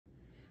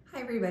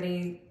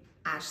everybody,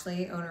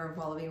 Ashley, owner of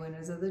Wallaby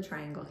Windows of the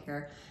Triangle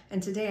here,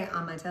 and today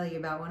I'm going to tell you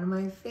about one of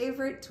my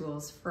favorite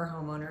tools for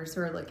homeowners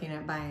who are looking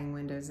at buying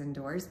windows and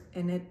doors,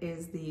 and it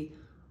is the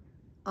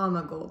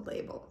AAMA Gold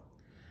label.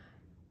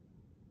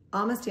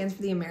 AAMA stands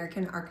for the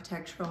American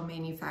Architectural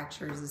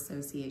Manufacturers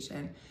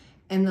Association,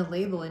 and the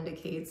label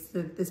indicates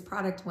that this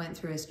product went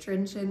through a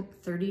stringent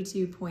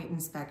 32-point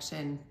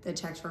inspection that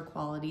checks for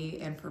quality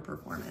and for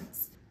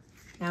performance.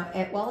 Now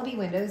at Wallaby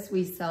Windows,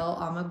 we sell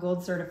AAMA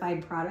Gold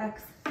certified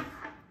products,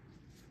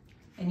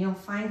 and you'll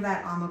find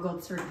that AAMA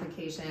Gold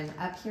certification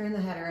up here in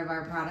the header of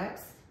our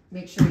products.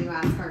 Make sure you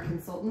ask our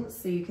consultants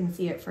so you can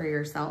see it for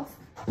yourself.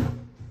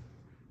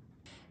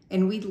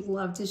 And we'd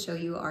love to show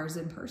you ours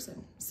in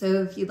person.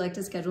 So if you'd like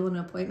to schedule an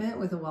appointment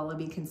with a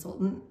Wallaby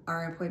consultant,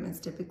 our appointments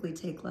typically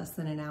take less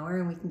than an hour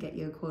and we can get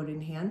you a quote in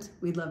hand.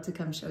 We'd love to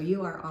come show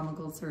you our AAMA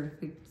Gold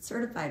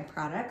certified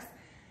products.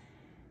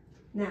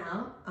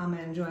 Now, I'm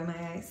gonna enjoy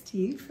my iced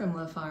tea from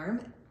La Farm,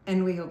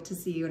 and we hope to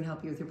see you and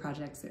help you with your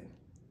project soon.